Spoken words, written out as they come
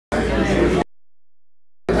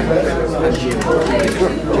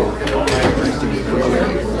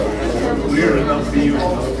Weird enough to you.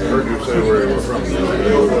 Heard you say where you were from.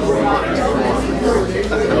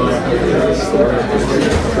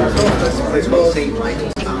 It's called St.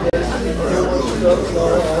 Michael's Town.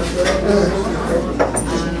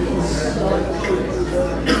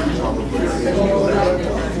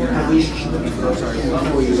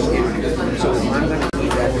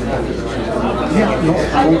 Yeah, no, I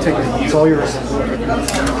won't take it. It's all yours.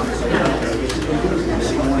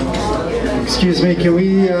 Excuse me, can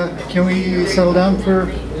we settle down for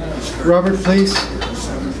Robert, please?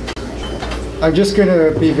 I'm just going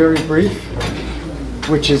to be very brief,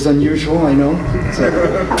 which is unusual, I know.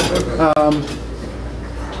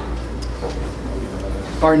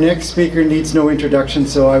 Our next speaker needs no introduction,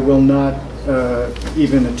 so I will not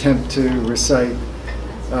even attempt to recite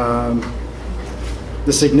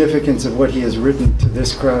the significance of what he has written to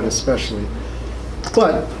this crowd especially.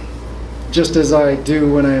 But just as I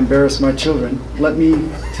do when I embarrass my children, let me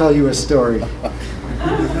tell you a story.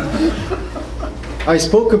 I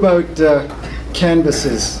spoke about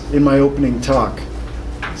canvases in my opening talk.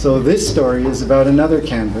 So this story is about another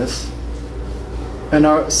canvas,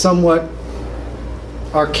 an somewhat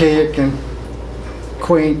archaic and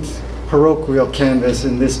quaint parochial canvas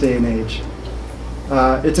in this day and age.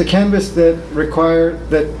 It's a canvas that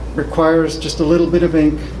requires just a little bit of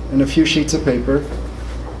ink and a few sheets of paper.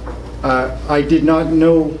 I did not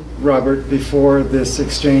know Robert before this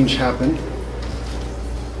exchange happened.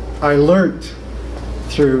 I learned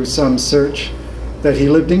through some search that he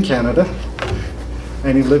lived in Canada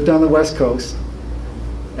and he lived on the West Coast.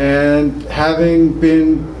 And having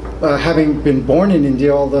been born in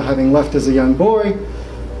India, although having left as a young boy,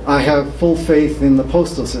 I have full faith in the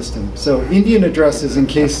postal system. So Indian addresses, in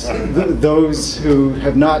case those who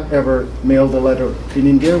have not ever mailed a letter in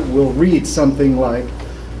India will read something like,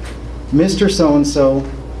 Mr. So-and-so,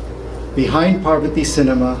 behind Parvati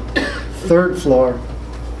Cinema, 3rd floor,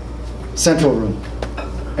 central room.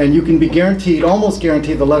 And you can be guaranteed, almost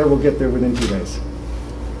guaranteed, the letter will get there within 2 days.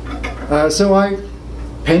 So I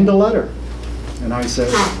penned a letter, and I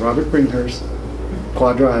said, Robert Bringhurst,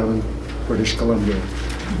 Quadra Island, British Columbia.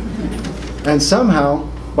 And somehow,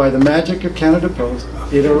 by the magic of Canada Post,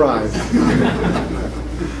 it arrived.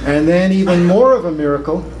 And then, even more of a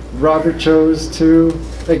miracle, Robert chose to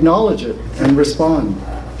acknowledge it and respond.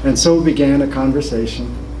 And so began a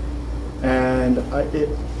conversation. And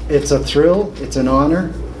it's a thrill, it's an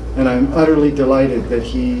honor, and I'm utterly delighted that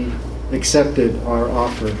he accepted our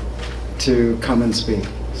offer to come and speak.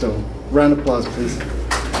 So, round of applause, please.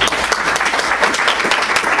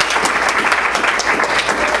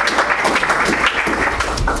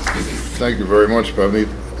 Thank you very much, Pavneet.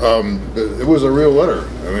 It was a real letter.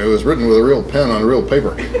 I mean, it was written with a real pen on real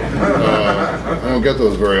paper. I don't get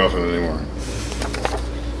those very often anymore.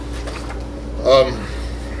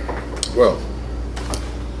 Well,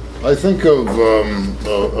 I think of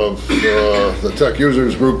the tech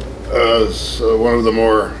users group as one of the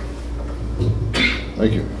more,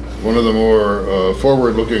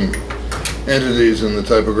 forward-looking entities in the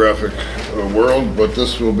typographic world, but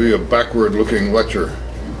this will be a backward-looking lecture.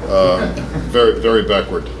 Very, very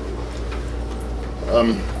backward.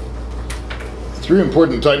 3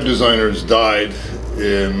 important type designers died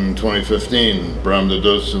in 2015. Bram de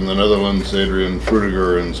Dus in the Netherlands, Adrian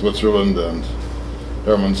Frutiger in Switzerland, and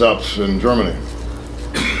Hermann Zapf in Germany.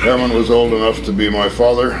 Hermann was old enough to be my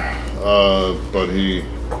father, but he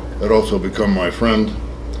had also become my friend.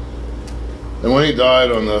 And when he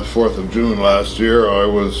died on the 4th of June last year, I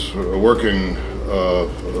was working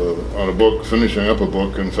on a book, finishing up a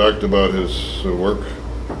book, in fact, about his work,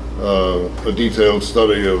 a detailed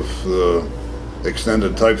study of the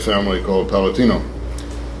extended type family called Palatino.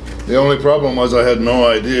 The only problem was I had no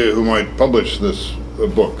idea who might publish this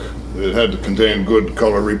book. It had to contain good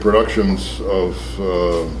color reproductions of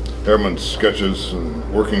Hermann's sketches and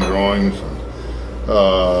working drawings,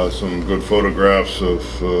 some good photographs of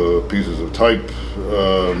pieces of type.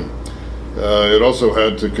 It also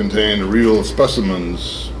had to contain real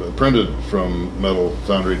specimens printed from metal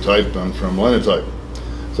foundry type and from linotype.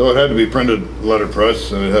 So it had to be printed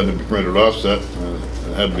letterpress, and it had to be printed offset, and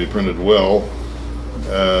it had to be printed well.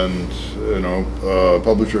 And, you know,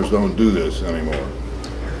 publishers don't do this anymore.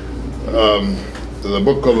 The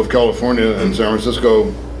Book Club of California in San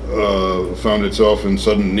Francisco found itself in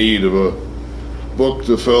sudden need of a book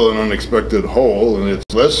to fill an unexpected hole in its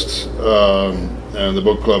list, and the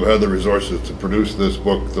book club had the resources to produce this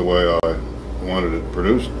book the way I wanted it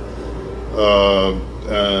produced,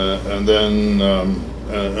 and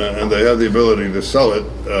they had the ability to sell it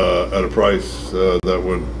at a price that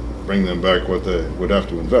would bring them back what they would have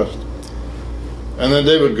to invest. And then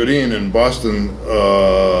David Goodine in Boston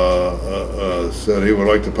said he would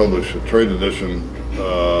like to publish a trade edition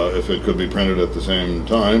if it could be printed at the same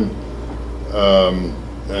time.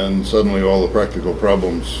 And suddenly all the practical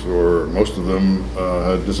problems, or most of them,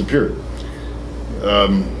 had disappeared.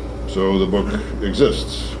 So the book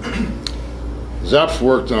exists. Zapf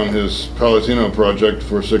worked on his Palatino project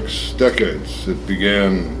for 6 decades. It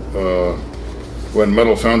began when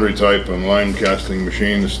metal foundry type and line casting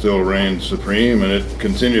machines still reigned supreme, and it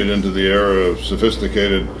continued into the era of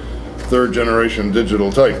sophisticated 3rd generation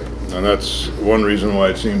digital type. And that's one reason why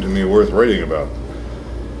it seemed to me worth writing about.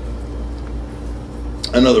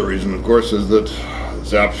 Another reason, of course, is that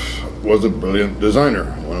Zapf was a brilliant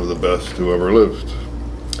designer, one of the best who ever lived.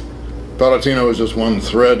 Palatino is just one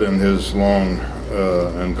thread in his long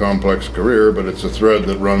and complex career, but it's a thread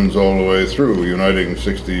that runs all the way through, uniting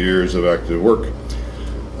 60 years of active work.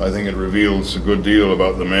 I think it reveals a good deal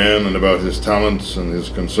about the man and about his talents and his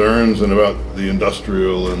concerns and about the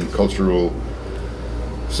industrial and cultural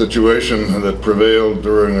situation that prevailed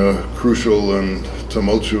during a crucial and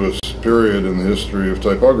tumultuous period in the history of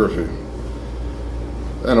typography.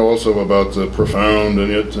 And also about the profound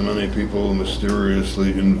and yet to many people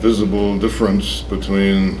mysteriously invisible difference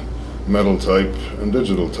between metal type and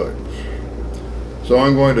digital type. So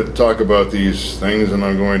I'm going to talk about these things, and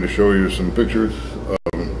I'm going to show you some pictures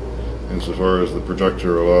insofar as the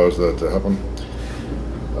projector allows that to happen.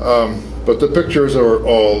 But the pictures are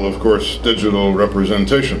all, of course, digital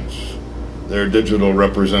representations. They're digital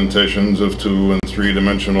representations of 2- and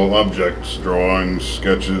 3-dimensional objects, drawings,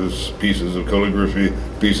 sketches, pieces of calligraphy,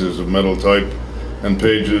 pieces of metal type, and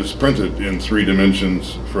pages printed in 3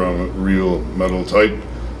 dimensions from real metal type,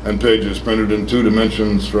 and pages printed in 2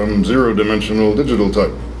 dimensions from 0-dimensional digital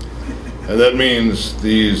type. And that means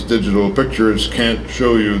these digital pictures can't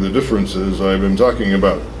show you the differences I've been talking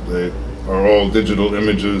about. They are all digital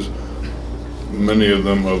images, many of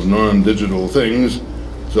them of non-digital things,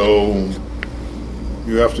 so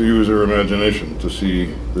you have to use your imagination to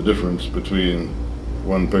see the difference between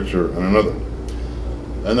one picture and another.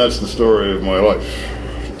 And that's the story of my life.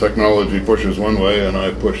 Technology pushes one way and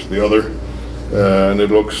I push the other, and it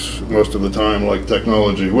looks most of the time like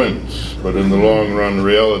technology wins, but in the long run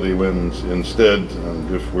reality wins instead, and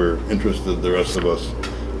if we're interested, the rest of us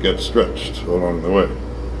get stretched along the way.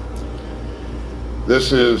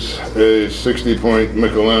 This is a 60-point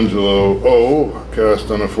Michelangelo O cast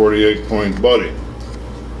on a 48-point body.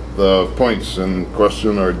 The points in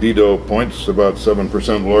question are Dido points, about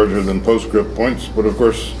 7% larger than postscript points, but of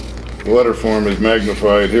course the letter form is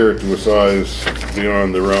magnified here to a size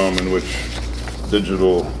beyond the realm in which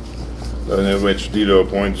Dido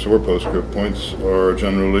points or postscript points are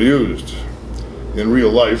generally used. In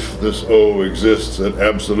real life, this O exists at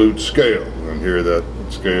absolute scale, and here that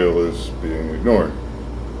scale is being ignored.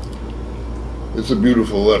 It's a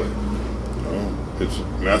beautiful letter. It's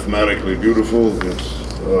mathematically beautiful, it's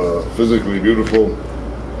physically beautiful,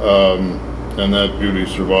 and that beauty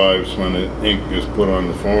survives when the ink is put on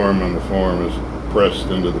the form and the form is pressed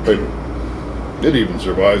into the paper. It even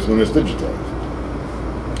survives when it's digitized.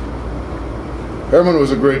 Hermann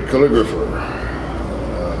was a great calligrapher.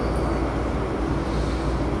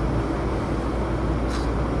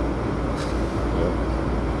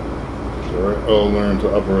 Sorry, I'll learn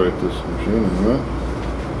to operate this machine in a minute.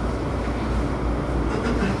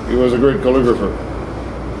 He was a great calligrapher.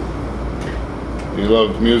 He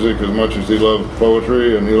loved music as much as he loved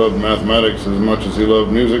poetry, and he loved mathematics as much as he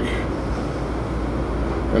loved music.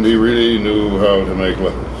 And he really knew how to make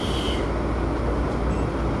letters.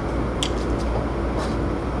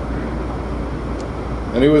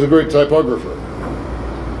 And he was a great typographer.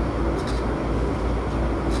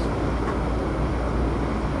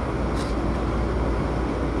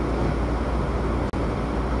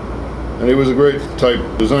 And he was a great type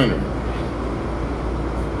designer.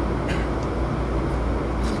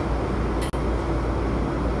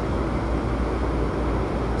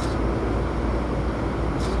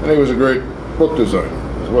 And he was a great book designer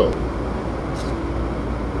as well.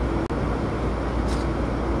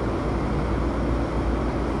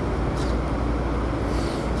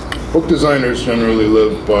 Book designers generally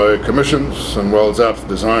live by commissions, and while Zapf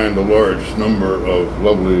designed a large number of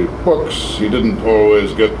lovely books, he didn't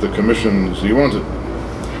always get the commissions he wanted.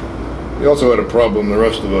 He also had a problem the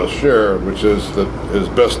rest of us share, which is that his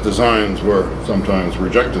best designs were sometimes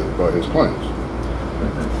rejected by his clients.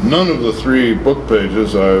 None of the 3 book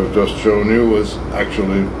pages I've just shown you was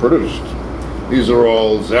actually produced. These are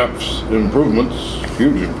all Zapf's improvements,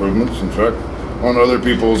 huge improvements in fact, on other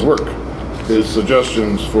people's work. his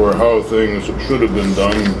suggestions for how things should have been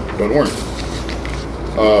done but weren't.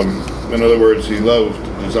 In other words, he loved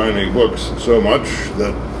designing books so much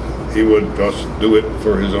that he would just do it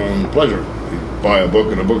for his own pleasure. He'd buy a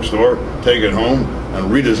book in a bookstore, take it home,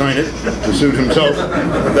 and redesign it to suit himself.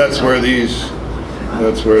 That's where these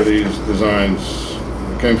designs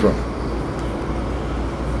came from.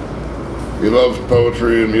 He loved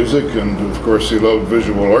poetry and music, and of course he loved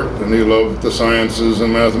visual art, and he loved the sciences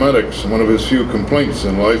and mathematics. One of his few complaints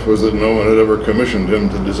in life was that no one had ever commissioned him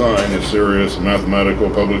to design a serious mathematical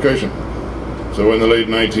publication. So in the late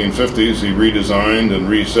 1950s, he redesigned and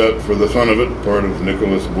reset, for the fun of it, part of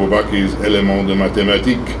Nicolas Bourbaki's Éléments de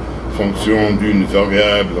mathématiques, fonction d'une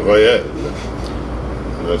variable réelle.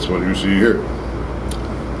 That's what you see here.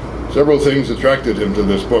 Several things attracted him to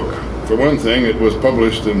this book. For one thing, it was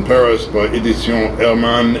published in Paris by Éditions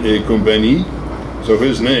Hermann et Compagnie, so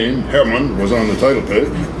his name, Hermann, was on the title page.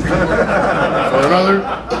 For another,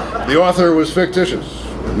 the author was fictitious.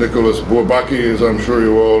 Nicolas Bourbaki, as I'm sure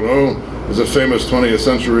you all know, is a famous 20th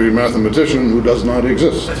century mathematician who does not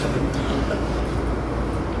exist.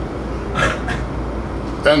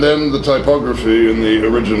 And then the typography in the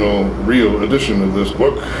original real edition of this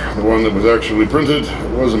book, the one that was actually printed,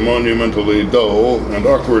 was monumentally dull and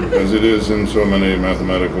awkward, as it is in so many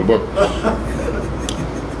mathematical books.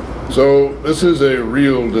 So this is a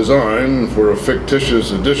real design for a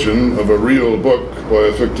fictitious edition of a real book by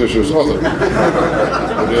a fictitious author.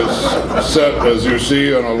 It is set, as you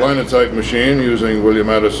see, on a linotype machine using William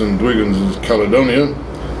Addison Dwiggins' Caledonia.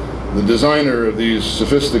 The designer of these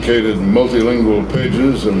sophisticated multilingual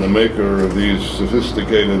pages and the maker of these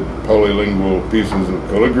sophisticated polylingual pieces of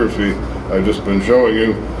calligraphy I've just been showing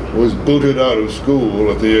you was booted out of school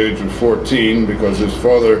at the age of 14 because his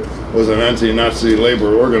father was an anti-Nazi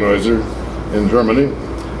labor organizer in Germany.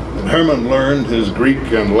 And Hermann learned his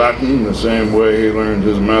Greek and Latin the same way he learned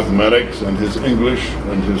his mathematics and his English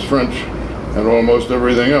and his French and almost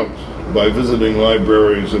everything else, by visiting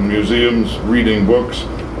libraries and museums, reading books,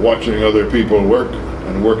 watching other people work,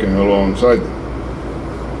 and working alongside them.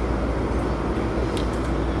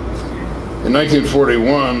 In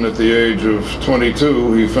 1941, at the age of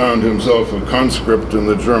 22, he found himself a conscript in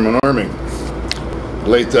the German army.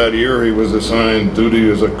 Late that year, he was assigned duty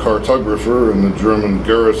as a cartographer in the German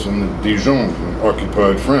garrison at Dijon, in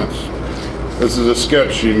occupied France. This is a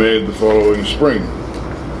sketch he made the following spring.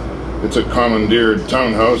 It's a commandeered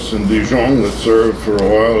townhouse in Dijon that served for a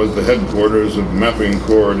while as the headquarters of Mapping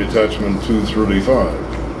Corps Detachment 235.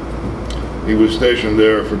 He was stationed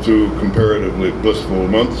there for 2 comparatively blissful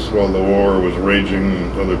months while the war was raging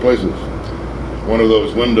in other places. One of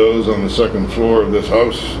those windows on the 2nd floor of this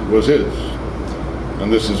house was his,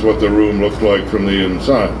 and this is what the room looked like from the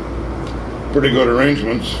inside. Pretty good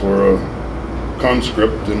arrangements for a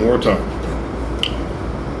conscript in wartime.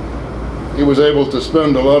 He was able to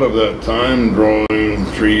spend a lot of that time drawing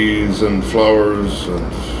trees and flowers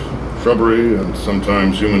and shrubbery and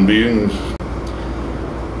sometimes human beings.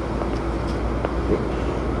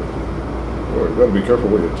 Boy, you've got to be careful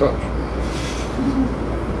what you touch.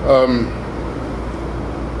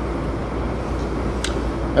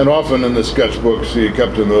 And often in the sketchbooks he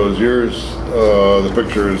kept in those years, the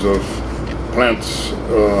pictures of plants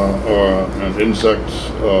and insects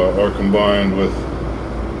are combined with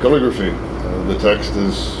calligraphy. The text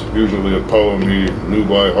is usually a poem he knew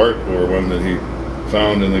by heart or one that he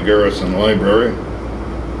found in the garrison library.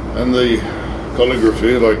 And the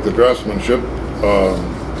calligraphy, like the draftsmanship,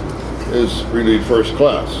 is really first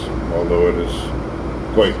class, although it is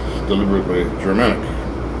quite deliberately Germanic.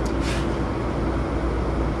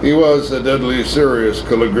 He was a deadly serious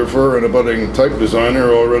calligrapher and a budding type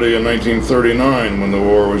designer already in 1939 when the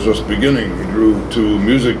war was just beginning. He drew 2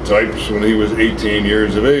 music types when he was 18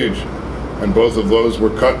 years of age, and both of those were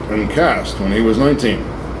cut and cast when he was 19.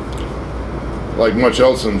 Like much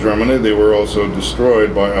else in Germany, they were also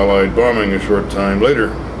destroyed by Allied bombing a short time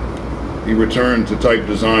later. He returned to type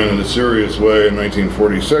design in a serious way in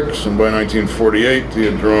 1946, and by 1948 he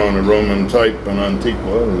had drawn a Roman type, an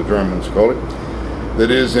Antiqua, as the Germans call it, that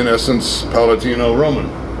is, in essence, Palatino Roman,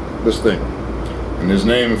 this thing. And his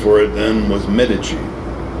name for it then was Medici.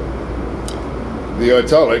 The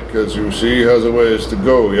italic, as you see, has a ways to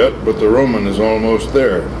go yet, but the Roman is almost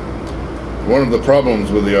there. One of the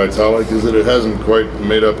problems with the italic is that it hasn't quite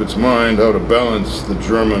made up its mind how to balance the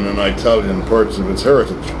German and Italian parts of its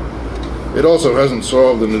heritage. It also hasn't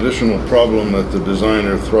solved an additional problem that the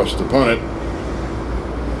designer thrust upon it.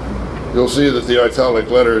 You'll see that the italic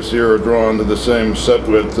letters here are drawn to the same set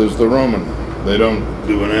width as the Roman. They don't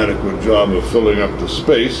do an adequate job of filling up the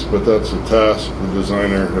space, but that's a task the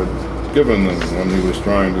designer had given them when he was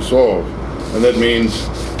trying to solve And that means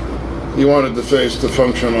he wanted the face to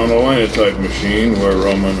function on a linotype machine where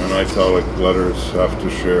Roman and italic letters have to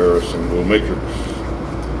share a single matrix.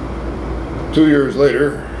 2 years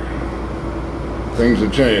later, things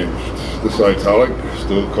had changed. This italic,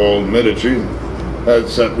 still called Medici, had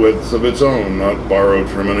set widths of its own, not borrowed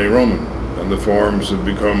from any Roman, and the forms had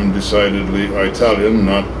become decidedly Italian,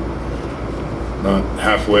 not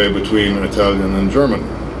halfway between Italian and German.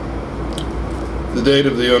 The date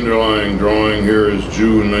of the underlying drawing here is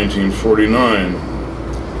June 1949.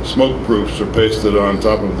 Smoke proofs are pasted on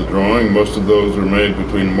top of the drawing. Most of those were made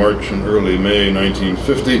between March and early May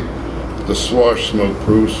 1950. The swash smoke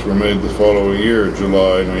proofs were made the following year,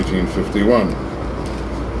 July 1951.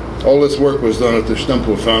 All this work was done at the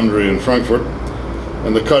Stempel foundry in Frankfurt,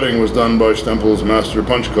 and the cutting was done by Stempel's master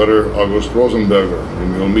punch cutter, August Rosenberger,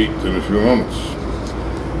 whom you'll meet in a few moments.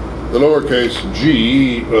 The lowercase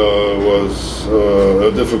g was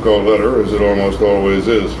a difficult letter, as it almost always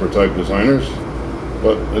is for type designers,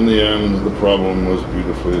 but in the end the problem was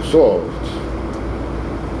beautifully solved.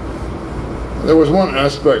 There was one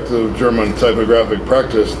aspect of German typographic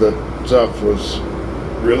practice that Zapf was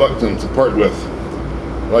reluctant to part with.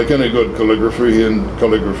 Like any good calligrapher,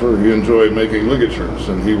 he enjoyed making ligatures,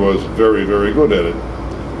 and he was very, very good at it.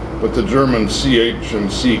 But the German CH and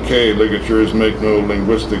CK ligatures make no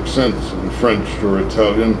linguistic sense in French or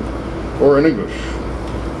Italian or in English.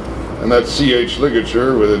 And that CH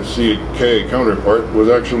ligature with its CK counterpart was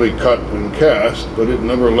actually cut and cast, but it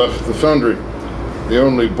never left the foundry. The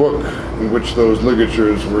only book in which those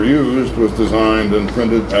ligatures were used was designed and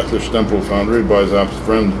printed at the Stempel foundry by Zapf's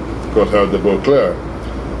friend Gotthard de Beauclerc,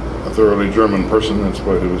 a thoroughly German person in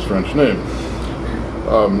spite of his French name.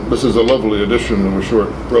 This is a lovely edition of a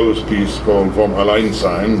short prose piece called Vom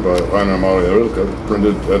Alleinsein by Rainer Maria Rilke,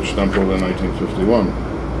 printed at Stempel in 1951.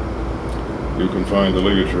 You can find the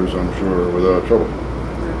ligatures, I'm sure, without trouble.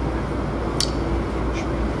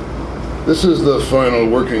 This is the final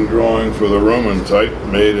working drawing for the Roman type,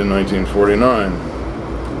 made in 1949.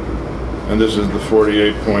 And this is the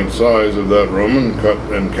 48-point size of that Roman, cut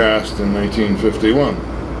and cast in 1951.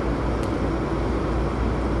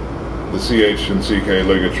 The CH and CK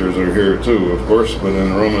ligatures are here too, of course, but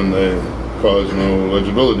in Roman they cause no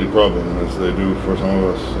legibility problem, as they do for some of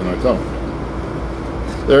us in italic.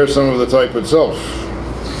 There's some of the type itself.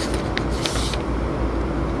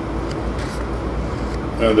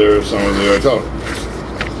 And there's some of the italic.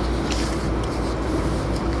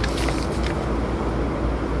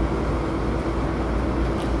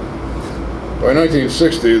 By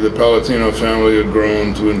 1960, the Palatino family had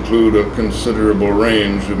grown to include a considerable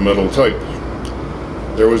range of metal type.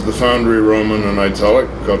 There was the foundry Roman and italic,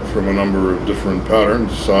 cut from a number of different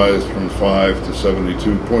patterns, sized from 5 to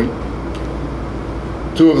 72 point.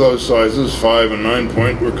 Two of those sizes, 5 and 9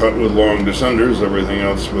 point, were cut with long descenders, everything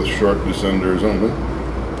else with short descenders only.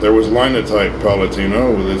 There was linotype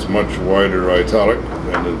Palatino with its much wider italic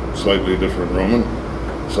and a slightly different Roman,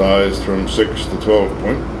 sized from 6 to 12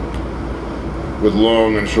 point, with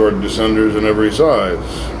long and short descenders in every size.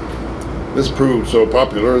 This proved so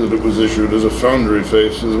popular that it was issued as a foundry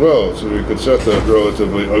face as well, so you could set that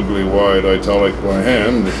relatively ugly wide italic by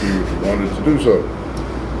hand if you wanted to do so.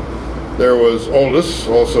 There was Aldus,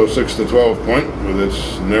 also 6 to 12 point, with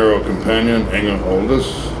its narrow companion, Enge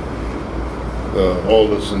Aldus.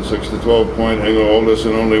 Aldus in 6 to 12 point, Enge Aldus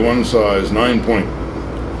in only one size, 9 point.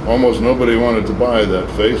 Almost nobody wanted to buy that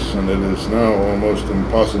face, and it is now almost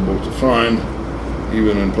impossible to find,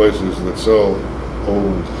 even in places that sell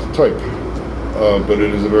old type. But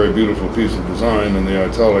it is a very beautiful piece of design, and the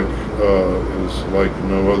italic is like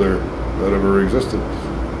no other that ever existed.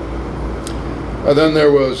 And then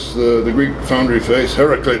there was the Greek foundry face,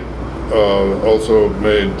 Heraclite, also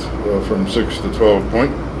made from 6 to 12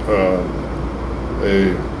 point,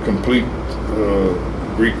 a complete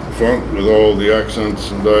Greek font with all the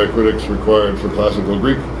accents and diacritics required for classical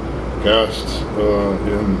Greek, cast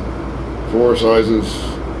in 4 sizes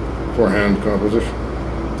for hand composition.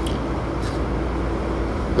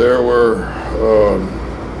 There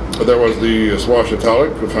was the swash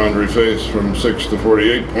italic, the foundry face from 6 to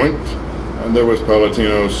 48 point, and there was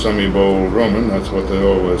Palatino's semi-bold Roman, that's what they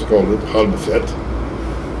always called it, halbfett.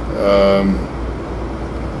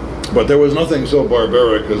 But there was nothing so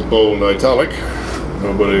barbaric as bold italic.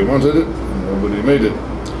 Nobody wanted it, nobody made it.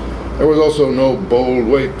 There was also no bold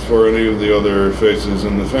weight for any of the other faces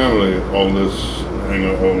in the family. Aldus,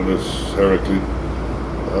 Enge Aldus, Heraclite.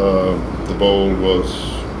 The bold was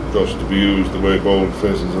just to be used the way bold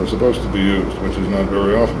faces are supposed to be used, which is not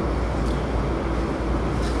very often.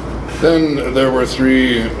 Then there were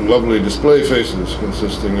three lovely display faces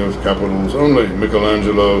consisting of capitals only: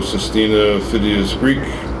 Michelangelo, Sistina, Phidias Greek.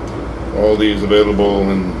 All these available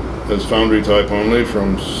as foundry type only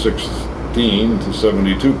from 16 to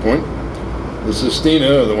 72 point. The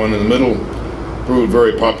Sistina, the one in the middle, proved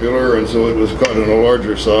very popular, and so it was cut in a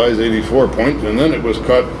larger size, 84 point, and then it was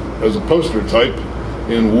cut as a poster type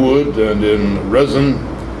in wood and in resin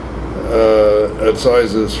at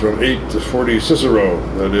sizes from 8 to 40 Cicero,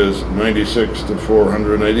 that is 96 to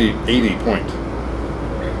 480 point.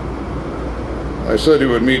 I said he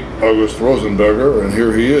would meet August Rosenberger, and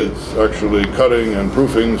here he is, actually cutting and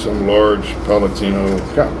proofing some large Palatino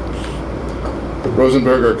caps.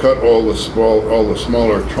 Rosenberger cut all the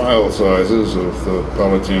smaller trial sizes of the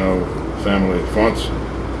Palatino family fonts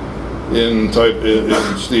in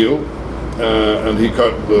steel, and he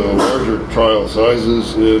cut the larger trial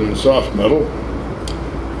sizes in soft metal,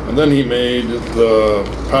 and then he made the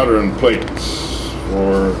pattern plates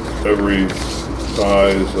for every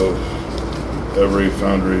size of every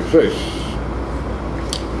foundry face.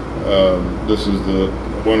 This is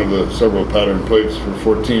one of the several pattern plates for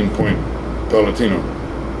 14-point Palatino.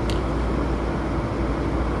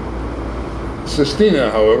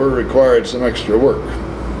 Sistina, however, required some extra work.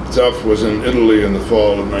 Zapf was in Italy in the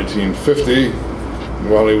fall of 1950. And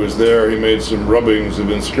while he was there, he made some rubbings of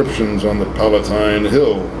inscriptions on the Palatine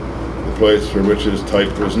Hill, the place for which his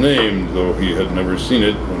type was named, though he had never seen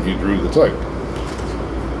it when he drew the type.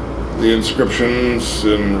 The inscriptions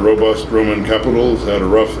in robust Roman capitals had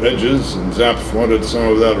rough edges, and Zapf wanted some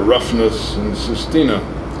of that roughness in Sistina.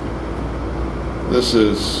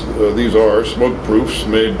 These are smoke proofs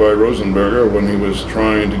made by Rosenberger when he was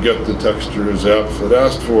trying to get the texture Zapf had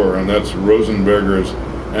asked for, and that's Rosenberger's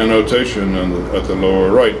annotation at the lower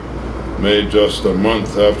right, made just a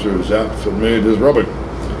month after Zapf had made his rubbing.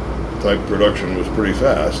 Type production was pretty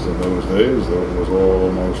fast in those days, though it was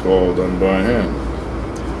almost all done by hand.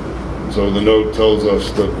 So the note tells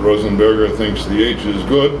us that Rosenberger thinks the H is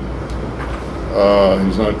good.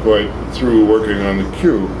 He's not quite through working on the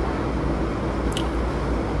Q.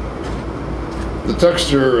 The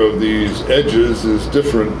texture of these edges is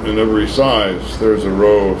different in every size. There's a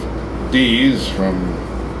row of D's from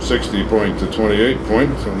 60 point to 28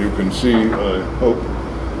 point, and you can see, I hope,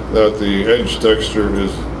 that the edge texture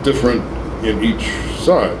is different in each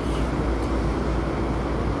size.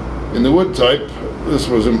 In the wood type, this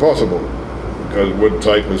was impossible, because wood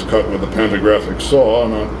type is cut with a pantographic saw,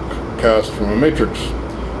 not cast from a matrix.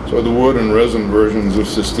 So the wood and resin versions of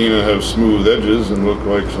Sistina have smooth edges and look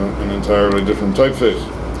like an entirely different typeface.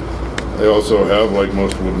 They also have, like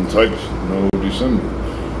most wooden types, no descendants.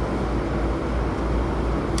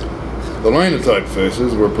 The linotype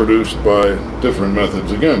faces were produced by different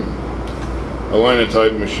methods again. A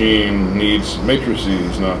linotype machine needs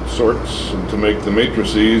matrices, not sorts, and to make the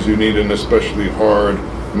matrices you need an especially hard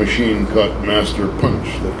machine-cut master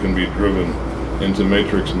punch that can be driven into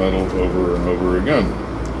matrix metal over and over again.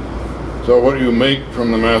 So what you make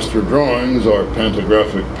from the master drawings are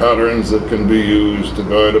pantographic patterns that can be used to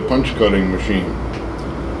guide a punch-cutting machine.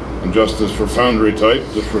 And just as for foundry type,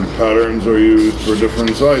 different patterns are used for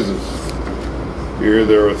different sizes. Here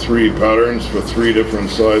there are 3 patterns for 3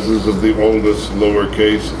 different sizes of the oldest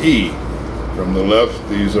lowercase e. From the left,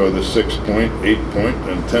 these are the 6-point, 8-point,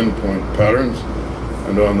 and 10-point patterns.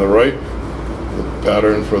 And on the right, the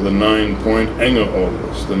pattern for the 9-point Enge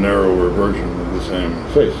oldest, the narrower version of the same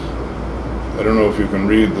face. I don't know if you can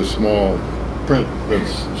read the small print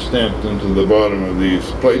that's stamped into the bottom of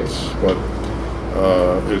these plates, but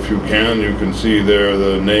if you can see there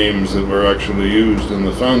the names that were actually used in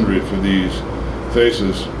the foundry for these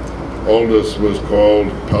faces. Oldest was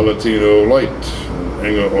called Palatino Light, and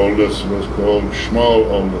Enge oldest was called Schmal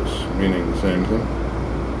oldest, meaning the same thing.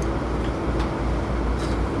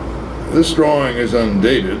 This drawing is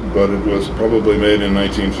undated, but it was probably made in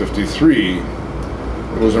 1953.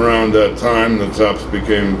 It was around that time that Zapf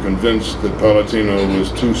became convinced that Palatino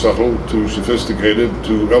was too subtle, too sophisticated,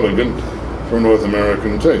 too elegant for North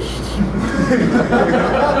American tastes.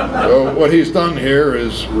 So what he's done here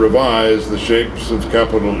is revise the shapes of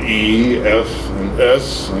capital E, F, and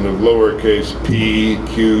S, and of lowercase p,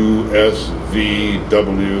 q, s, v,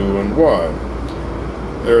 w, and y.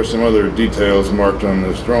 There are some other details marked on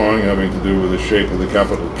this drawing having to do with the shape of the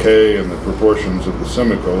capital K and the proportions of the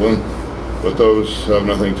semicolon, but those have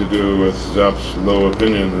nothing to do with Zapf's low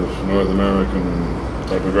opinion of North American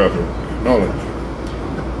typographic knowledge.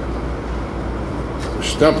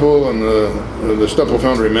 Stempel and the Stempel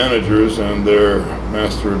Foundry managers and their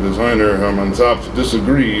master designer Hermann Zapf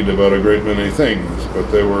disagreed about a great many things,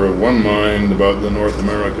 but they were of one mind about the North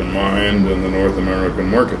American mind and the North American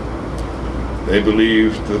market. They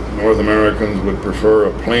believed that North Americans would prefer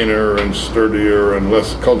a plainer and sturdier and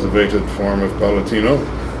less cultivated form of Palatino,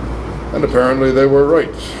 and apparently they were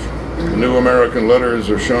right. The new American letters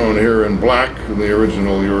are shown here in black, and the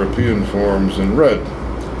original European forms in red.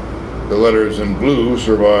 The letters in blue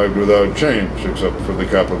survived without change, except for the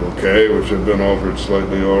capital K, which had been altered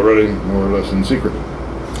slightly already, more or less in secret.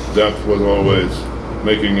 Zepp was always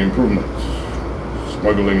making improvements,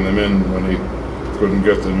 smuggling them in when he couldn't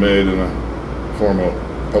get them made in a formal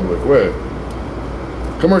public way.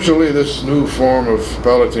 Commercially, this new form of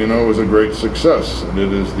Palatino was a great success, and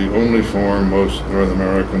it is the only form most North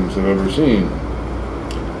Americans have ever seen.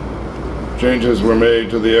 Changes were made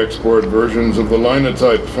to the export versions of the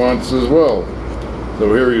linotype fonts as well.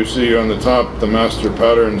 So here you see on the top the master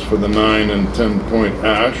patterns for the 9 and 10-point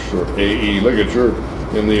ash, or AE ligature,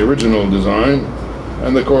 in the original design,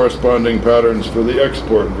 and the corresponding patterns for the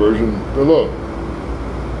export version below.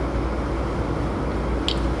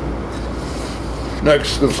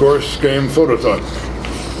 Next, of course, came phototype.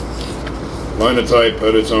 Linotype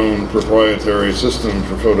had its own proprietary system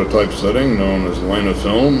for phototype setting, known as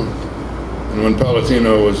linofilm, and when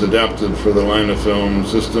Palatino was adapted for the linofilm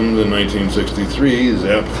systems in 1963,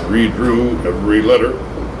 Zepp redrew every letter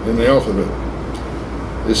in the alphabet.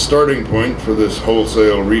 His starting point for this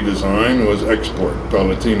wholesale redesign was Export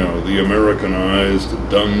Palatino, the Americanized,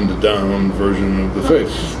 dumbed-down version of the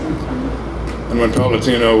face. And when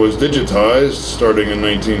Palatino was digitized, starting in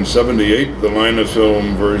 1978, the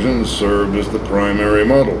linofilm version served as the primary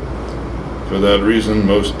model. For that reason,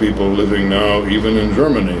 most people living now, even in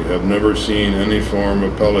Germany, have never seen any form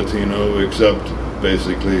of Palatino except,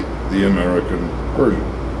 basically, the American version.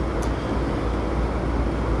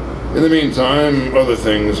 In the meantime, other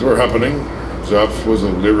things were happening. Zepp was a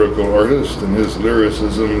lyrical artist, and his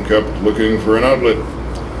lyricism kept looking for an outlet.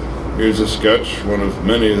 Here's a sketch, one of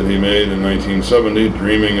many that he made in 1970,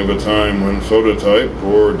 dreaming of a time when phototype,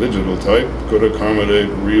 or digital type, could accommodate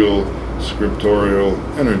real scriptorial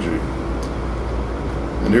energy.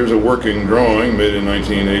 And here's a working drawing made in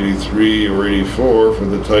 1983 or 84 for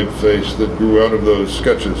the typeface that grew out of those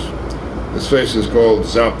sketches. This face is called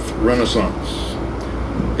Zepp Renaissance.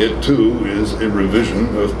 It, too, is a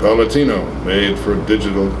revision of Palatino, made for a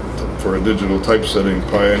digital typesetting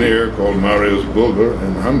pioneer called Marius Bulger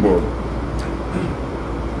in Hamburg.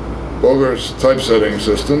 Bulger's typesetting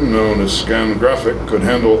system, known as Scan Graphic, could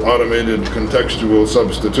handle automated contextual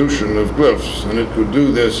substitution of glyphs, and it could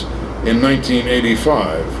do this in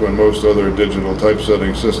 1985, when most other digital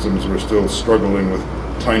typesetting systems were still struggling with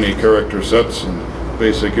tiny character sets and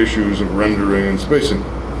basic issues of rendering and spacing.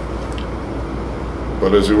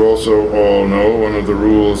 But as you also all know, one of the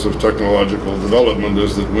rules of technological development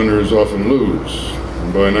is that winners often lose.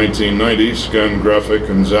 And by 1990, Scan Graphic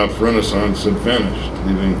and Zepp Renaissance had vanished,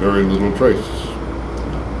 leaving very little trace.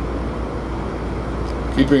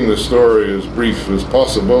 Keeping the story as brief as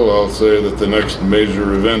possible, I'll say that the next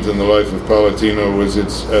major event in the life of Palatino was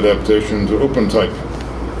its adaptation to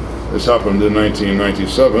OpenType. This happened in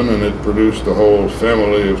 1997, and it produced a whole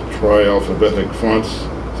family of tri-alphabetic fonts,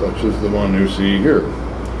 such as the one you see here.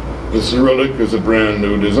 The Cyrillic is a brand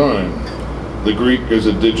new design. The Greek is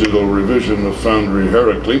a digital revision of Foundry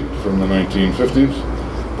Heraclite from the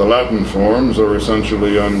 1950s. The Latin forms are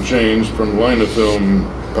essentially unchanged from linofilm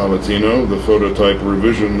Palatino, the phototype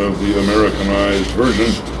revision of the Americanized version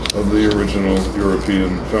of the original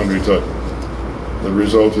European Foundry type. The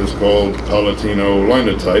result is called Palatino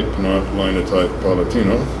Linotype, not Linotype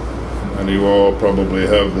Palatino, and you all probably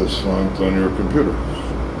have this font on your computers.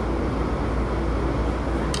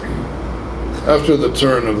 After the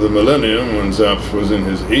turn of the millennium, when Zepp was in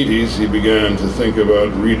his 80s, he began to think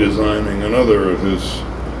about redesigning another of his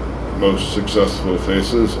most successful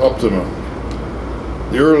faces, Optima.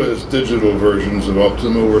 The earliest digital versions of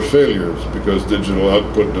Optima were failures because digital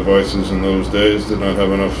output devices in those days did not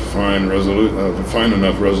have enough fine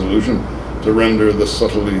enough resolution to render the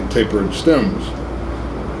subtly tapered stems.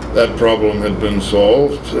 That problem had been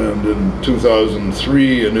solved, and in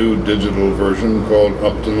 2003 a new digital version called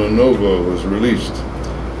Optima Nova was released.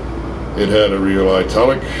 It had a real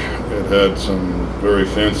italic, it had some very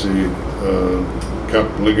fancy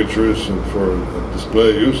cap ligatures for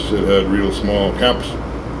display use, it had real small caps,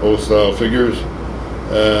 old-style figures,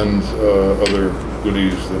 and other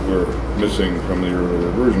goodies that were missing from the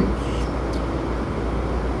earlier versions.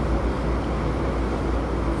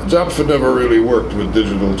 Zepp had never really worked with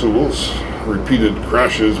digital tools. Repeated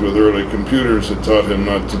crashes with early computers had taught him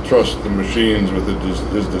not to trust the machines with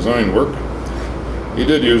his design work. He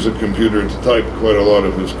did use a computer to type quite a lot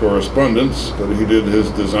of his correspondence, but he did his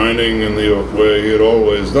designing in the way he had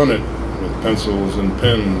always done it, with pencils and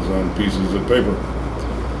pens on pieces of paper.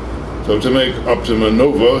 So to make Optima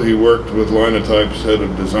Nova, he worked with Linotype's head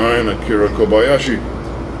of design, Akira Kobayashi.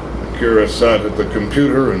 Akira sat at the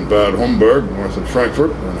computer in Bad Homburg, north of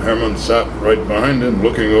Frankfurt, and Hermann sat right behind him,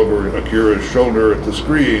 looking over Akira's shoulder at the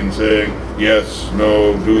screen, saying, yes,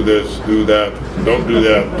 no, do this, do that, don't do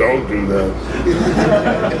that, don't do that.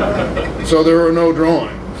 So there were no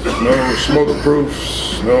drawings, no smoke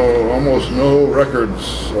proofs, almost no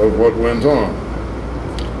records of what went on.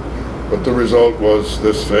 But the result was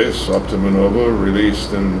this face, Optima Nova,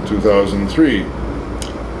 released in 2003.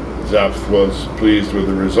 Zapf was pleased with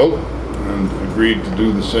the result and agreed to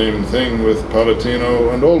do the same thing with Palatino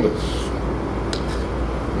and Oldus.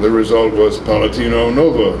 The result was Palatino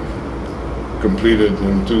Nova, completed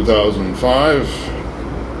in 2005,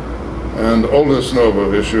 and Oldus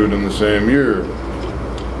Nova, issued in the same year.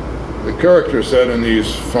 The character set in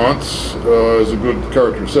these fonts is a good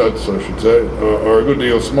character sets, I should say, are a good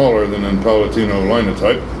deal smaller than in Palatino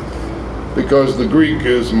Linotype, because the Greek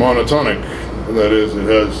is monotonic. That is, it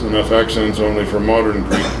has enough accents only for modern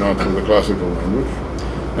Greek, not for the classical language.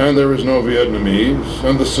 And there is no Vietnamese,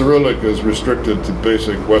 and the Cyrillic is restricted to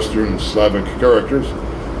basic Western Slavic characters.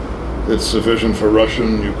 It's sufficient for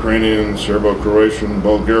Russian, Ukrainian, Serbo-Croatian,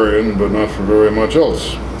 Bulgarian, but not for very much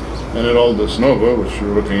else. And in Oldus Nova, which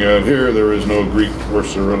you're looking at here, there is no Greek or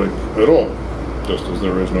Cyrillic at all, just as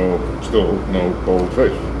there is still no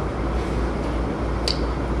boldface.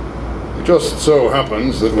 It just so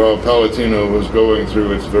happens that while Palatino was going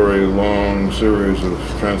through its very long series of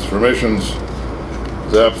transformations,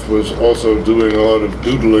 Zapf was also doing a lot of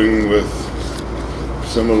doodling with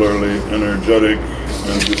similarly energetic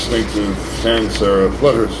and distinctive sans serif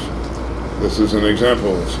letters. This is an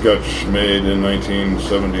example, a sketch made in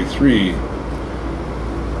 1973.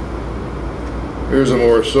 Here's a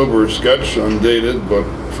more sober sketch, undated, but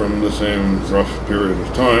from the same rough period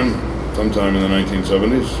of time, sometime in the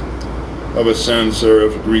 1970s, of a sans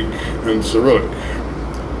serif Greek and Cyrillic.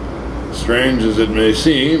 Strange as it may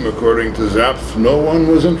seem, according to Zapf, no one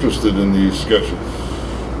was interested in these sketches.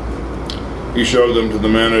 He showed them to the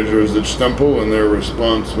managers at Stempel, and their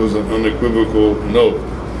response was an unequivocal no.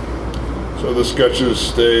 So the sketches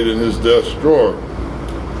stayed in his desk drawer.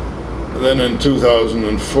 And then in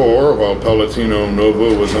 2004, while Palatino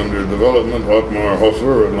Nova was under development, Otmar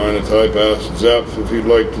Hofer at Linotype asked Zapf if he'd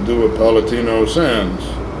like to do a Palatino Sans.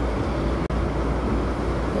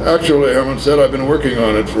 Actually, Hermann said, I've been working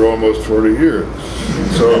on it for almost 40 years.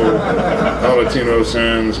 So Palatino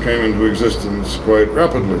Sans came into existence quite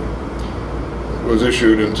rapidly. It was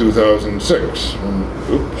issued in 2006. And,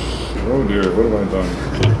 oops, oh dear, what have I done?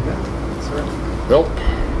 Help.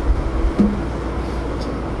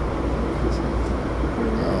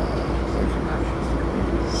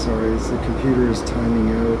 Sorry, the computer is timing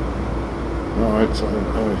out. No, I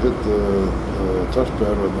hit the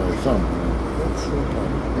touchpad with my thumb. That's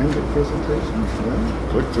end of presentation. Yeah.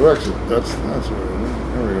 Click to exit. That's what I mean.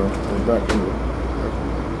 There we go. We're back into it.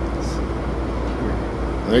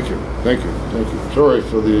 Thank you. Sorry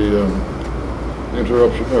for the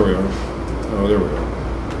interruption. There we are. Oh, there we go.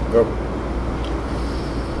 Yep.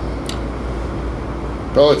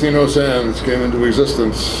 Palatino Sans came into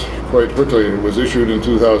existence quite quickly. It was issued in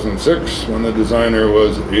 2006 when the designer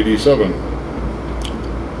was 87.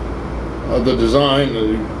 The design,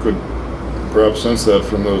 you could perhaps sense that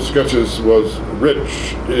from those sketches, was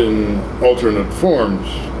rich in alternate forms.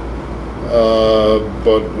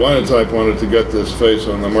 But Linotype wanted to get this face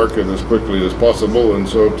on the market as quickly as possible, and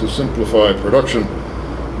so to simplify production,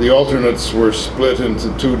 the alternates were split into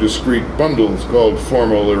two discrete bundles called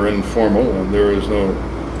formal or informal, and there is no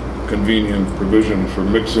convenient provision for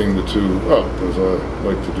mixing the two up, as I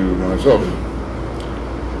like to do myself.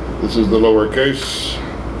 This is the lower case.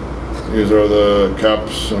 These are the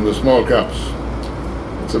caps and the small caps.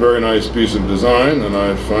 It's a very nice piece of design, and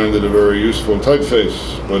I find it a very useful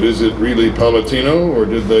typeface. But is it really Palatino, or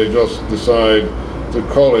did they just decide to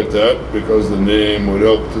call it that because the name would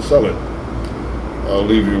help to sell it? I'll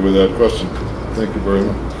leave you with that question. Thank you very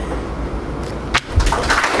much.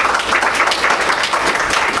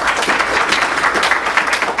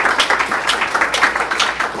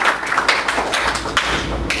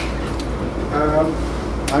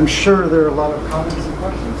 I'm sure there are a lot of comments and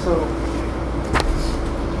questions, so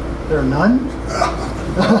there are none?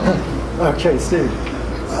 Okay, Steve.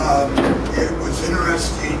 It was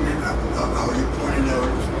interesting how you pointed out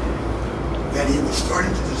that he was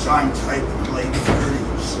starting to design type in the late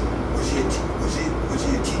 30s. Was he a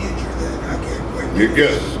teenager then? I can't quite remember.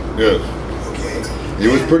 Yes. Okay. He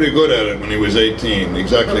was pretty good at it when he was 18.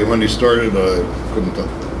 Exactly when he started, I couldn't tell.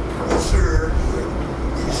 Was there,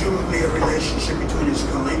 you presumably a relationship between his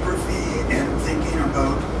calligraphy and thinking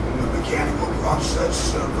about the mechanical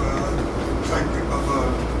process of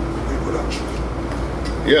reproduction.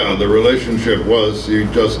 Yeah, the relationship was, he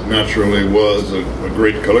just naturally was a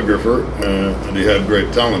great calligrapher, and he had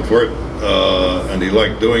great talent for it, and he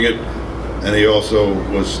liked doing it, and he also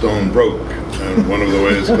was stone broke. And one of the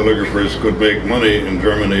ways calligraphers could make money in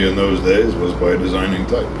Germany in those days was by designing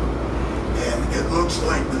type. And it looks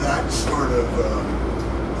like that sort of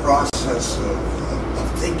process of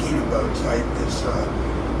thinking about type is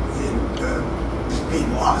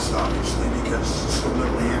being lost, obviously, because so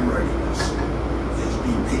little handwriting is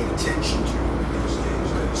being paid attention to these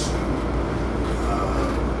days.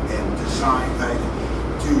 And design,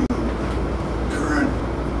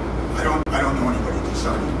 I don't know anybody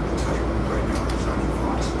designing type right now, designing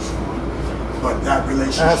fonts and so on. But that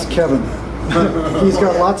relationship. Ask Kevin. He's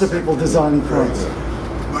got lots of people designing fonts.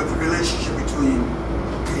 But the relationship between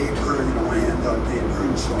paper, hand on paper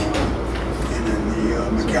and so on, and then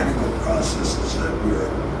the mechanical processes that we're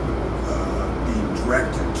being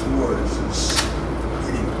directed towards is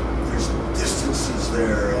there's distances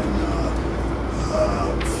there and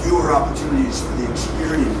fewer opportunities for the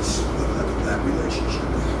experience of that relationship.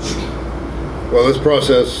 Well, this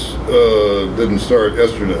process didn't start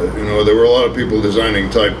yesterday. There were a lot of people designing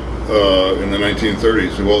type in the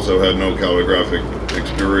 1930s who also had no calligraphic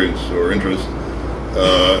experience or interest,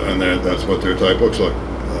 and that's what their type looks like.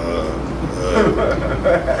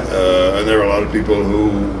 And there are a lot of people who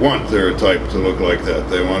want their type to look like that.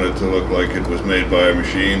 They want it to look like it was made by a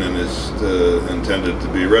machine and is intended to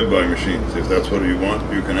be read by machines. If that's what you want,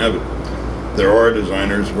 you can have it. There are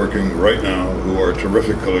designers working right now who are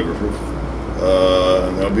terrific calligraphers,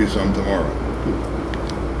 and there'll be some tomorrow.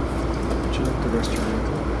 Would you like to rest your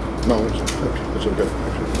ankle? No, it's okay.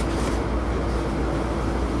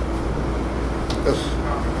 Yes.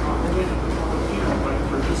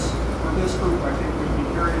 For this group, I think we'd be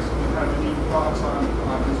curious if you have any thoughts on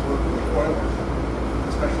his work with Quadra,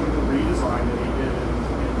 especially the redesign that he did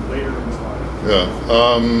in later in his life. Yeah,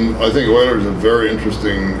 I think Euler is a very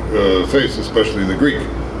interesting face, especially the Greek.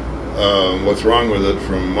 What's wrong with it,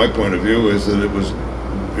 from my point of view, is that it was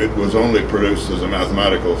only produced as a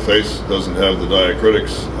mathematical face. Doesn't have the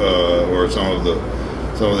diacritics or some of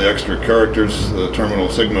the extra characters, the terminal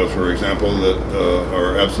sigma, for example, that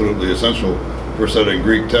are absolutely essential for setting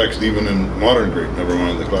Greek text, even in modern Greek. Never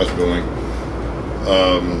mind the classical language.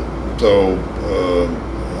 So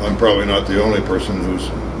I'm probably not the only person who's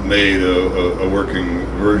made a working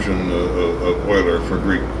version of Euler for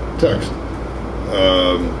Greek text.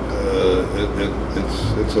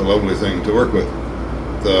 It's a lovely thing to work with.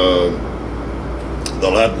 The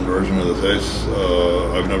Latin version of the face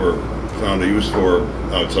I've never found a use for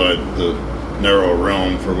outside the narrow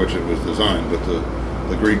realm for which it was designed, but the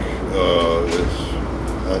Greek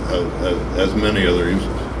has many other uses.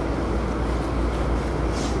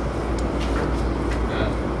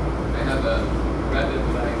 I have a method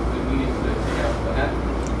that I've been meaning to check out the hat.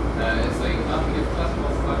 It's like nothing is classical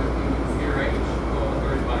photography with computer range,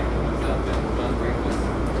 very fine for myself and John Bringhurst.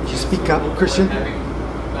 Could you speak up, Christian? Okay.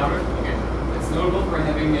 It's notable for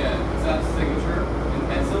having a exact signature in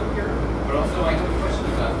pencil here, but also I have a question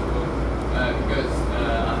about the book because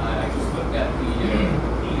I just looked at the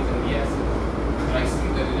P's and the S's, and I see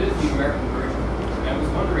that it is the American version. And I was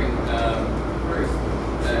wondering first,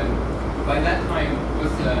 by that time,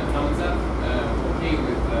 was Namazep okay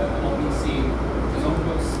with only seeing his own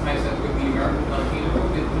books typeset with the American Palatino?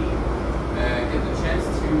 Did he get the chance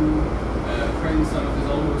to print some of his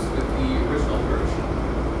own books with the original version?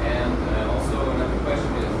 And also another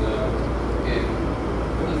question is,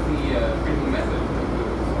 what is the printing method?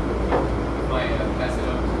 If I pass it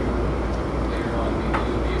up to you later on, maybe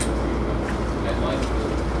you'll be able to analyze it.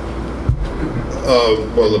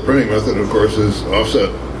 Well, the printing method, of course, is offset.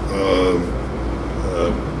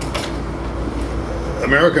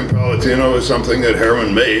 American Palatino is something that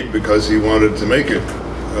Hermann made because he wanted to make it.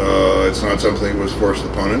 It's not something that was forced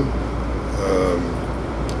upon him.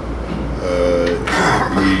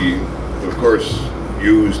 He, of course,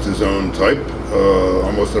 used his own type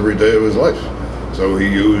almost every day of his life. So he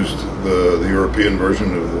used the European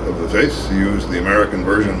version of the face. He used the American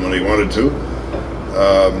version when he wanted to.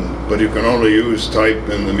 But you can only use type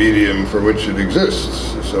in the medium for which it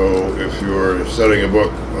exists. So if you're setting a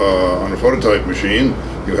book on a phototype machine,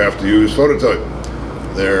 you have to use phototype.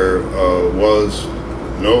 There was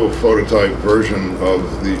no phototype version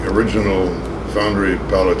of the original Foundry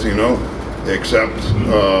Palatino, except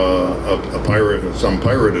some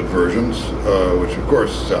pirated versions, which of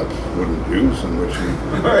course Sepp wouldn't use and which he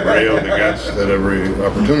railed against at every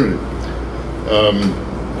opportunity.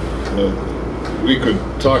 we could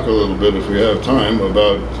talk a little bit, if we have time,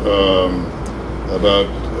 about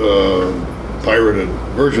pirated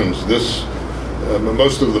versions.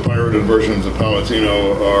 Most of the pirated versions of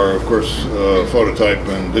Palatino are, of course, phototype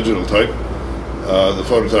and digital type. The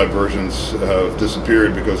phototype versions have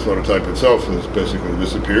disappeared because phototype itself has basically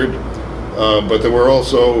disappeared. But there were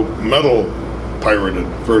also metal pirated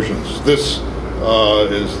versions. This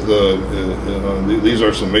is these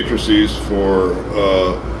are some matrices for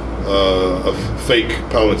a fake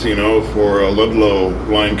Palatino for a Ludlow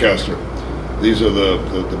line caster. These are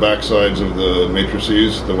the back sides of the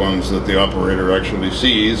matrices, the ones that the operator actually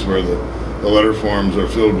sees, where the letter forms are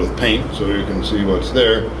filled with paint, so you can see what's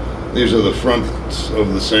there. These are the fronts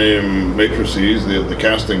of the same matrices, the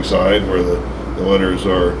casting side, where the letters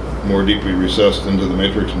are more deeply recessed into the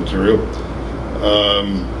matrix material.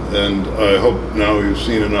 And I hope now you've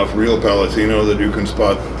seen enough real Palatino that you can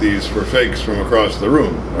spot these for fakes from across the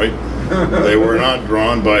room, right? They were not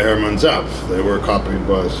drawn by Hermann Zapf. They were copied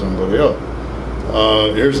by somebody else.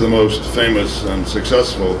 Here's the most famous and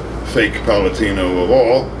successful fake Palatino of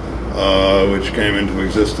all, which came into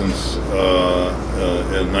existence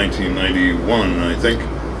in 1991, I think.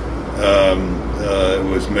 It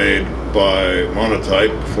was made by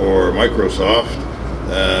Monotype for Microsoft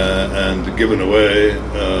and given away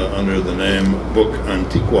under the name Book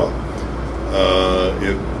Antiqua.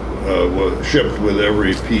 It was shipped with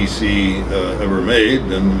every PC ever made,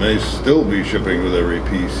 and may still be shipping with every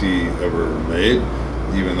PC ever made,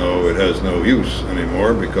 even though it has no use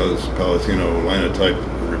anymore because Palatino Linotype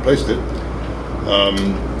replaced it.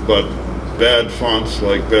 But bad fonts,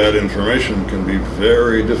 like bad information, can be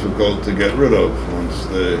very difficult to get rid of once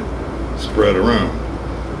they spread around.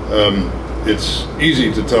 It's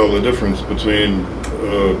easy to tell the difference between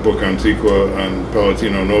Book Antiqua and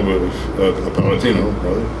Palatino Nova,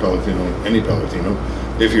 any Palatino,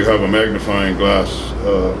 if you have a magnifying glass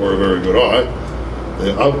or a very good eye.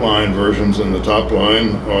 The outline versions in the top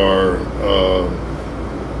line are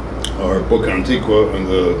Book Antiqua, and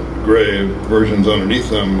the gray versions underneath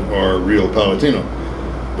them are real Palatino.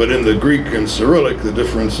 But in the Greek and Cyrillic, the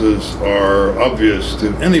differences are obvious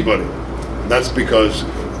to anybody. That's because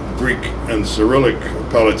Greek and Cyrillic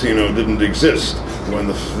Palatino didn't exist when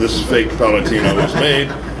this fake Palatino was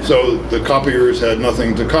made, so the copiers had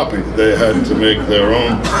nothing to copy. They had to make their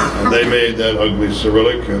own, and they made that ugly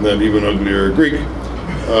Cyrillic and that even uglier Greek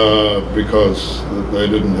because they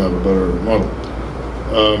didn't have a better model.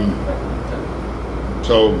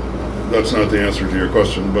 So that's not the answer to your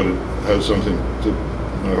question, but it has something to,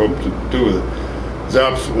 I hope, to do with it.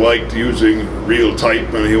 Zapf liked using real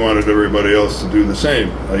type, and he wanted everybody else to do the same.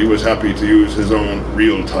 He was happy to use his own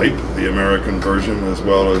real type, the American version, as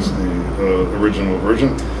well as the original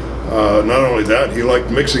version. Not only that, he liked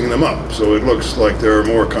mixing them up, so it looks like there are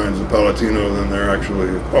more kinds of Palatino than there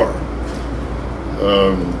actually are.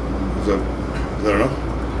 Is that enough?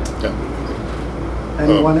 Yeah.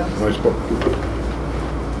 Anyone else? Nice book.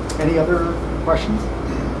 Any other questions?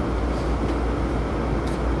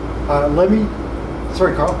 Let me.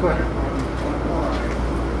 Sorry, Carl, go ahead. On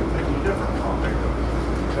a different topic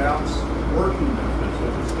about working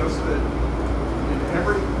methods. It's just that in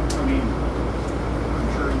every, I mean, I'm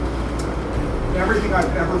sure everything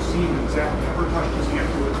I've ever seen exactly ever touched his hand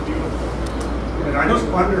to, it's beautiful. And I just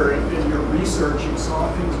wonder if in your research you saw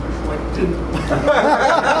things which like didn't.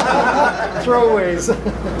 Throwaways.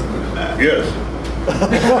 Yes.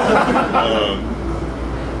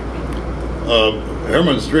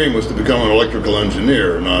 Hermann's dream was to become an electrical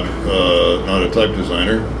engineer, not a type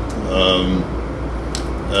designer.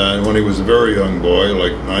 And when he was a very young boy,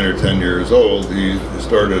 like 9 or 10 years old, he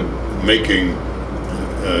started making,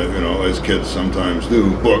 you know, as kids sometimes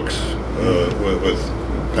do, books with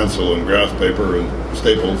pencil and graph paper and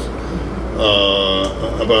staples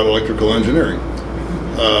about electrical engineering.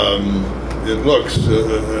 It looks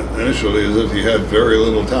initially as if he had very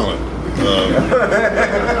little talent.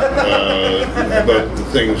 But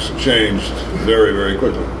things changed very, very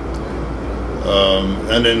quickly.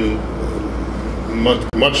 And in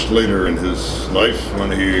much later in his life,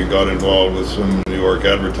 when he got involved with some New York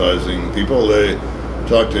advertising people, they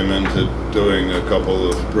talked him into doing a couple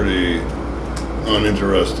of pretty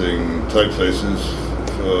uninteresting typefaces,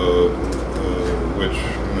 which,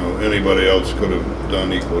 you know, anybody else could have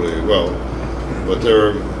done equally well. But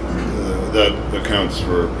there, that accounts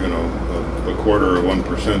for, you know, a quarter or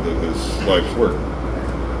 1% of his life's work.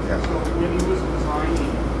 So when he was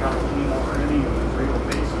designing Palatino or any of the real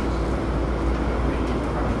faces,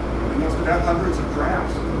 he must have had hundreds of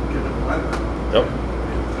drafts of given leather. Yep.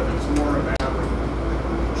 But it's more about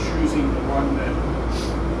choosing the one that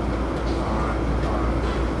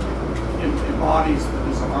embodies the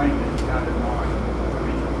design that he had in mind. I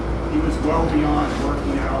mean, he was well beyond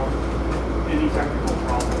working out any technical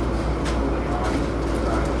problems early on. Is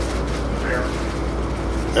that fair?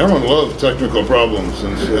 Everyone loved technical problems,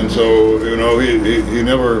 and so he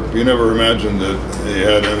never imagined that he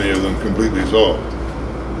had any of them completely solved.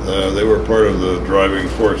 They were part of the driving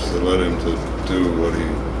force that led him to do what he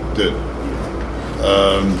did.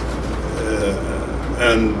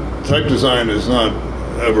 And type design is not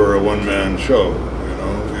ever a one-man show.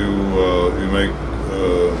 You make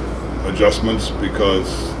adjustments because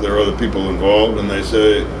there are other people involved, and they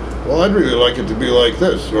say, "Well, I'd really like it to be like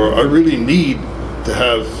this," or "I really need to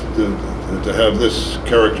have this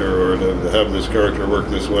character, or to have this character work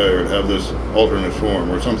this way, or to have this alternate form,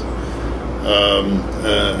 or something."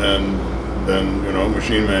 And then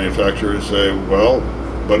machine manufacturers say, "Well,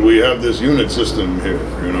 but we have this unit system here."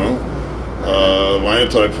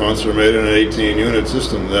 Linotype fonts are made in an 18-unit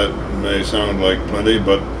system. That may sound like plenty,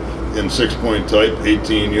 but in 6-point type,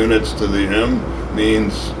 18 units to the M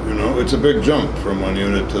means it's a big jump from one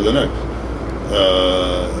unit to the next.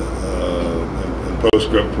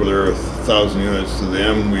 PostScript, where there are 1,000 units to the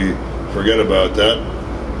M, we forget about that.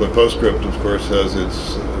 But PostScript, of course, has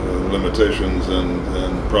its limitations and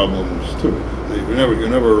problems too. You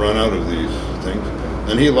never run out of these things.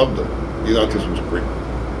 And he loved them. He thought this was great.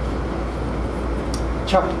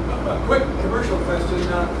 Chuck. A quick commercial question.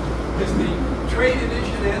 Is the trade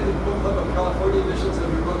edition and the Book Club of California editions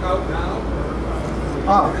of your book out now?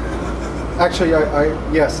 Actually,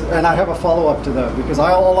 yes, and I have a follow-up to that, because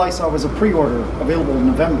all I saw was a pre-order available in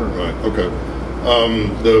November. Right, okay.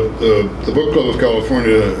 The Book Club of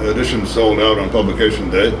California edition sold out on publication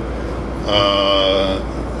day.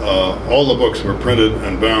 All the books were printed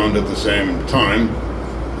and bound at the same time.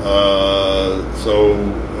 So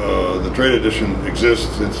the trade edition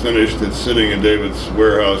exists, it's finished, it's sitting in David's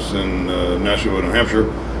warehouse in Nashua, New Hampshire.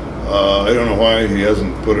 I don't know why he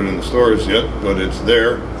hasn't put it in the stores yet, but it's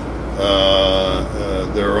there.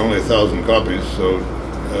 There are only 1,000 copies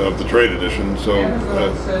of the trade edition. So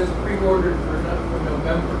Amazon says pre-ordered for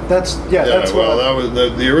November. That's well, that was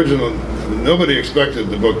the original. Nobody expected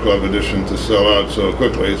the book club edition to sell out so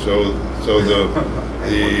quickly. So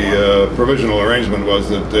the provisional arrangement was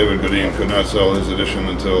that David Godin could not sell his edition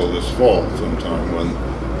until this fall, sometime when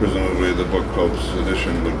presumably the book club's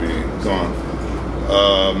edition would be gone.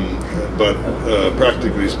 But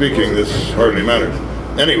practically speaking, this hardly matters.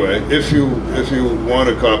 Anyway, if you want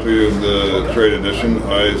a copy of the trade edition,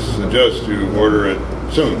 I suggest you order it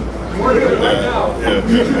soon.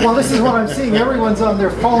 Well, this is what I'm seeing. Everyone's on their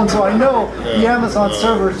phone, so I know the Amazon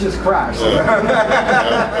servers just crashed.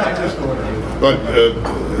 But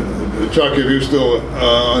Chuck, if you're still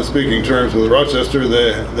on speaking terms with Rochester,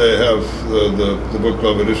 they have the book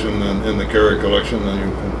club edition in the Carey collection,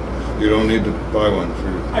 and you don't need to buy one for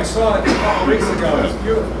you. I saw it a couple weeks ago. It's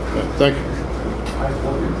beautiful. Thank you.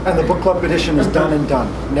 And the book club edition is done and done,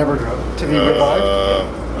 never to be revived.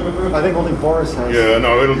 I think only Boris has. Yeah,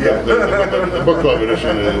 no, the book club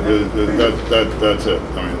edition that's it.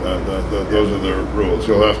 I mean, those are the rules.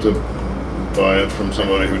 You'll have to buy it from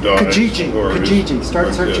somebody who died. Kijiji.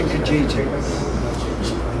 Start searching Kijiji.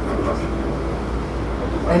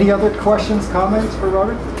 Any other questions, comments for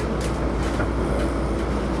Robert?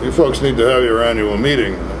 You folks need to have your annual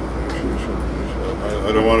meeting.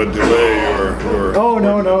 I don't want to delay your... Oh,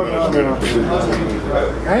 no.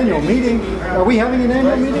 Annual meeting? Are we having an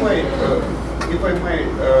annual meeting? If I may,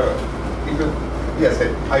 yes,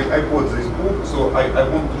 I bought this book, so I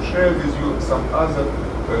want to share with you some other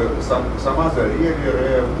really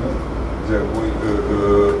rare book that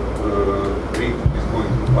Rick is going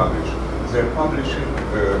to publish. They're publishing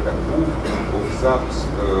a book of Zap's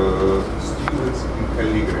students in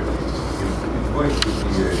calligraphy. It's going to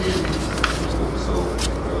be a really book. So,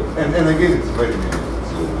 and again, it's very limited.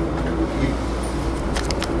 So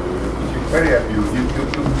if you hurry up, you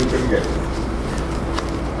can get it.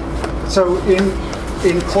 So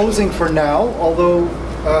in closing for now, although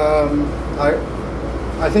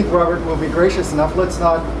I think Robert will be gracious enough, let's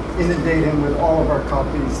not inundate him with all of our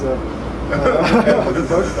copies of the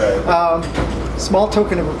book. Small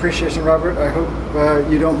token of appreciation, Robert, I hope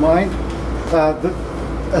you don't mind.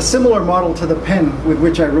 A similar model to the pen with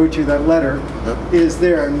which I wrote you that letter is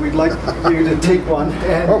there, and we'd like you to take one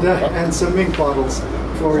and some ink bottles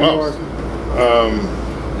for your...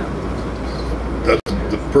 That's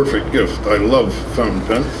the perfect gift. I love fountain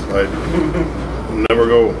pens. I never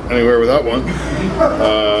go anywhere without one,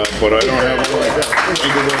 but I don't have one like that. Thank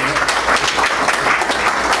you very much.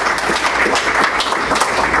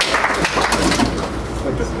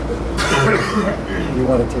 You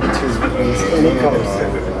want to take two, please? Any colors?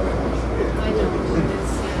 I don't.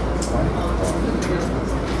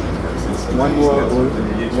 one royal blue,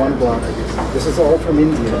 one black. This is all from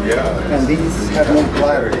India, and these have no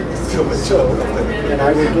bladder. So, and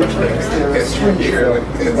I will give you their syringe fill.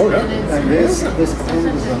 Oh, yeah. And this pen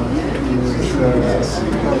design is from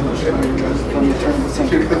the turn of the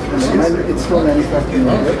century. And it's still manufactured in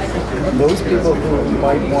India. Those people who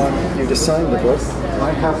might want you to sign the book,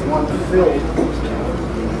 I have one filled.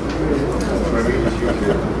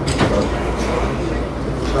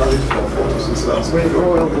 With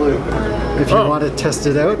royal blue. If you want to test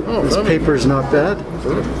it out, this paper's not bad.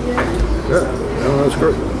 Yeah, no, that's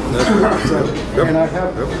great. And I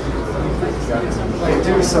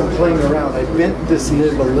do some playing around. I bent this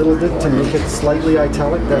nib a little bit to make it slightly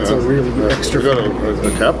italic. That's a really extra. You got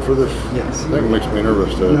a cap for this? Yes. That makes me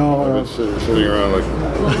nervous. No. I've been sitting around like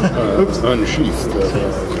unsheathed.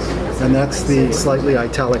 And that's the slightly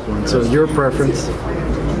italic one. So your preference.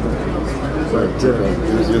 But,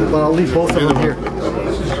 well, I'll leave both of them here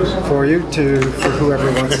for you for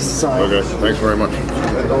whoever wants to sign. Okay, thanks very much.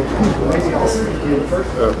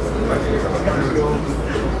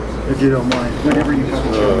 If you don't mind, whenever you have a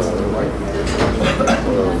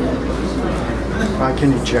chance.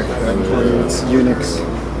 Can you check that for me? It's Unix.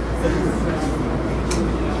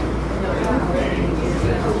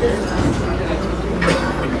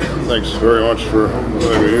 Thanks very much for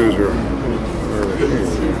letting me use your machine.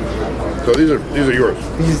 So these are yours.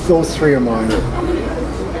 Those three are mine.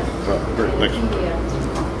 Great, thanks.